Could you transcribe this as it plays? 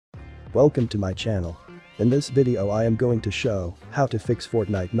Welcome to my channel. In this video I am going to show how to fix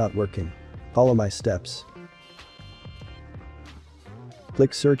Fortnite not working. Follow my steps.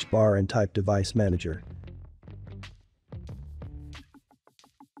 Click search bar and type device manager.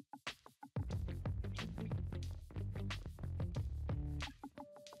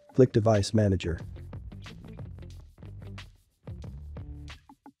 Click device manager.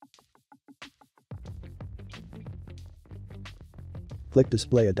 Click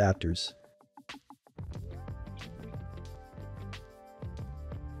display adapters.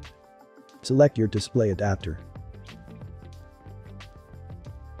 Select your display adapter.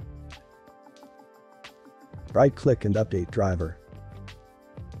 Right-click and update driver.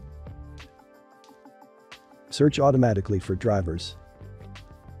 Search automatically for drivers.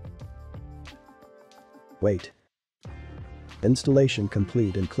 Wait. Installation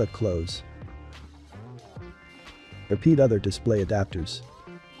complete and click close. Repeat other display adapters.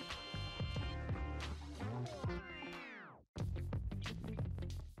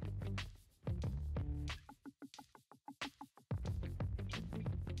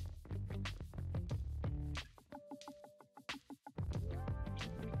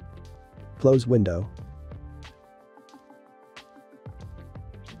 Close window.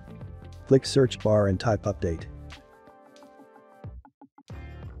 Click search bar and type update.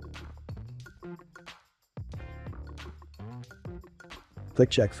 Click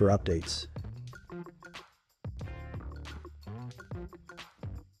check for updates.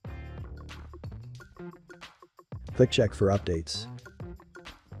 Click check for updates.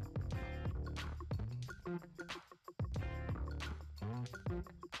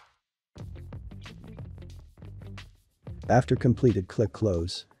 After completed, click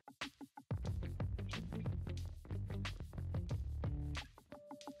close.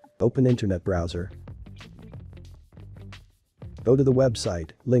 Open internet browser. Go to the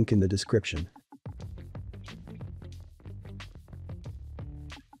website, link in the description.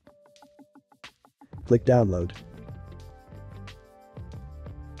 Click download.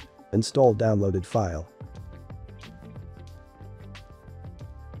 Install downloaded file.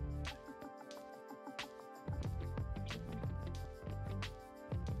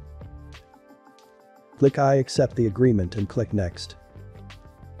 Click I accept the agreement and click next.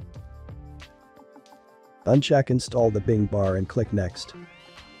 Uncheck install the Bing bar and click next.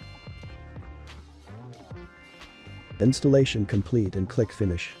 Installation complete and click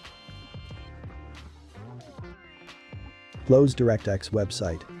finish. Close DirectX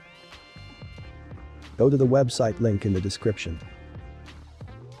website. Go to the website link in the description.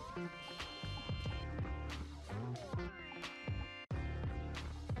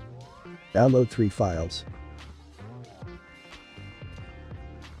 Download 3 files.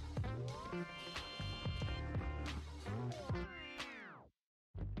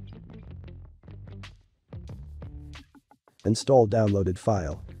 Install downloaded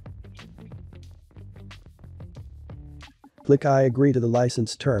file. Click I agree to the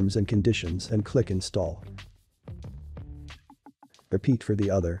license terms and conditions and click install. Repeat for the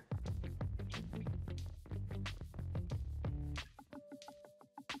other.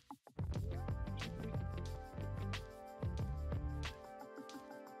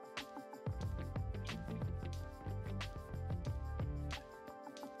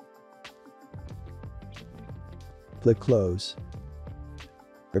 Click close.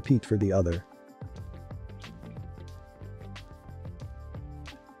 Repeat for the other.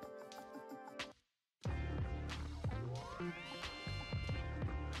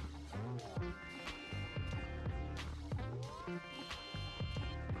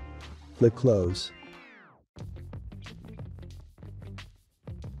 Click close.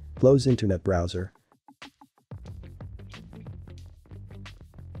 Close internet browser.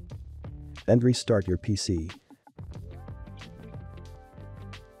 And restart your PC.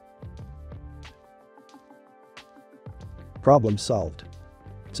 Problem solved.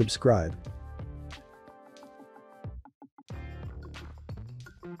 Subscribe.